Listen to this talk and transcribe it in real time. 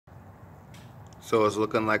So it's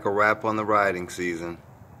looking like a wrap on the riding season.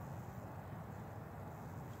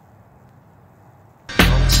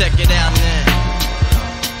 Check it out now.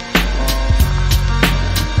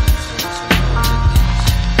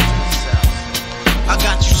 I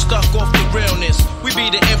got you stuck off the realness. We be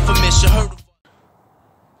the infamous, you heard of.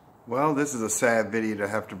 Well, this is a sad video to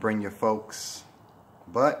have to bring you folks,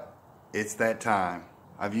 but it's that time.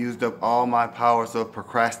 I've used up all my powers of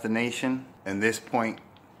procrastination, and this point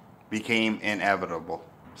became inevitable.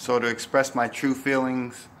 So to express my true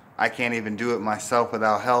feelings, I can't even do it myself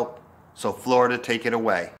without help, so Florida, take it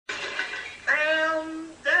away.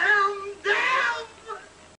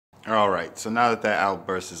 Alright, so now that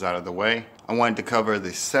outburst is out of the way, I wanted to cover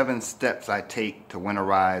the 7 steps I take to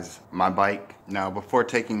winterize my bike. Now, before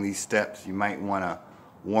taking these steps, you might want to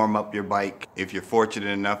warm up your bike. If you're fortunate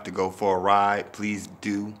enough to go for a ride, please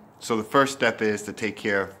do. So the first step is to take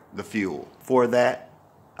care of the fuel. For that,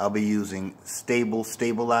 I'll be using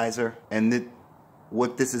stabilizer, and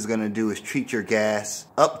what this is going to do is treat your gas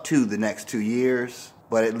up to the next 2 years,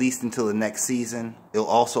 but at least until the next season. It'll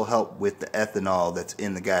also help with the ethanol that's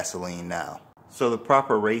in the gasoline now. So the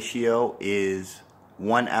proper ratio is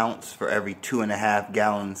 1 ounce for every 2.5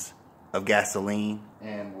 gallons of gasoline,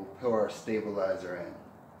 and we'll pour our stabilizer in.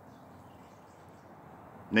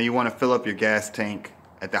 Now you want to fill up your gas tank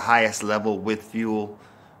at the highest level with fuel.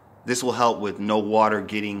 This will help with no water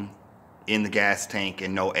getting in the gas tank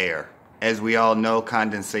and no air. As we all know,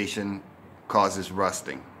 condensation causes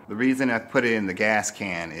rusting. The reason I put it in the gas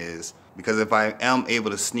can is because if I am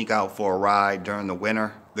able to sneak out for a ride during the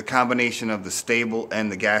winter, the combination of the stable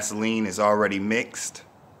and the gasoline is already mixed,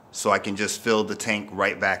 so I can just fill the tank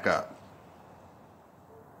right back up.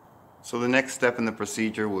 So the next step in the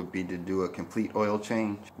procedure would be to do a complete oil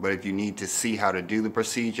change. But if you need to see how to do the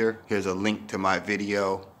procedure, here's a link to my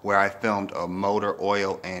video where I filmed a motor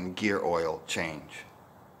oil and gear oil change.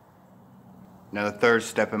 Now the third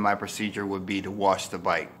step in my procedure would be to wash the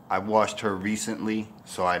bike. I've washed her recently,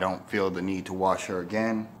 so I don't feel the need to wash her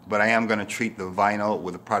again. But I am going to treat the vinyl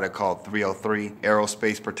with a product called 303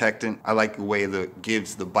 Aerospace Protectant. I like the way that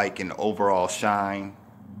gives the bike an overall shine.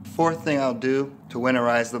 Fourth thing I'll do to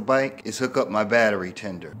winterize the bike is hook up my battery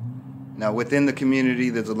tender. Now within the community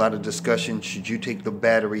there's a lot of discussion, should you take the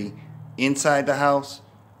battery inside the house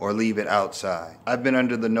or leave it outside? I've been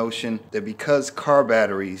under the notion that because car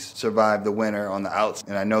batteries survive the winter on the outside,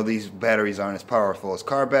 and I know these batteries aren't as powerful as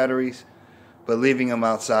car batteries, but leaving them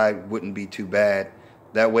outside wouldn't be too bad.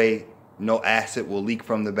 That way no acid will leak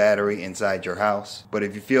from the battery inside your house. But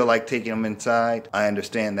if you feel like taking them inside, I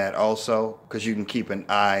understand that also, because you can keep an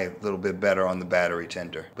eye a little bit better on the battery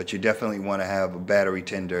tender. But you definitely want to have a battery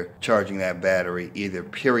tender charging that battery either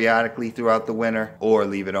periodically throughout the winter or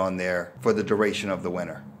leave it on there for the duration of the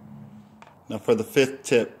winter. Now for the 5th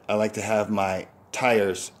tip, I like to have my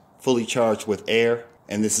tires fully charged with air,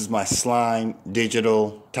 and this is my Slime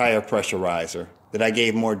digital tire pressurizer that I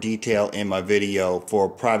gave more detail in my video for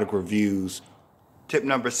product reviews. Tip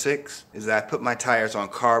number 6 is that I put my tires on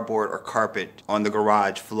cardboard or carpet on the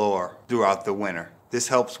garage floor throughout the winter. This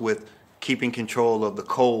helps with keeping control of the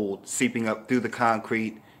cold seeping up through the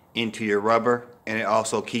concrete into your rubber, and it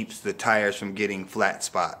also keeps the tires from getting flat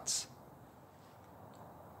spots.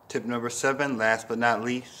 Tip number 7, last but not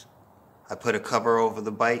least, I put a cover over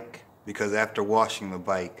the bike because after washing the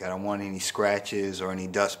bike, I don't want any scratches or any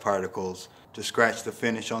dust particles to scratch the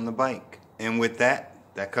finish on the bike. And with that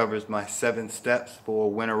covers my 7 steps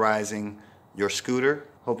for winterizing your scooter.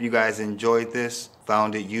 Hope you guys enjoyed this,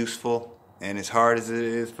 found it useful, and as hard as it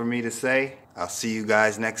is for me to say, I'll see you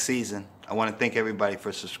guys next season. I want to thank everybody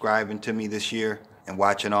for subscribing to me this year and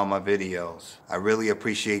watching all my videos. I really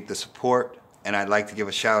appreciate the support, and I'd like to give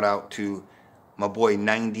a shout out to my boy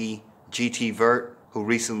 90 GT Vert, who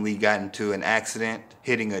recently got into an accident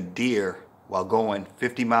hitting a deer while going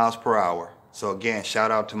 50 miles per hour. So again,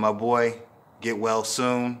 shout out to my boy. Get well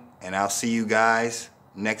soon, and I'll see you guys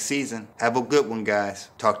next season. Have a good one, guys.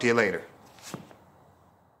 Talk to you later.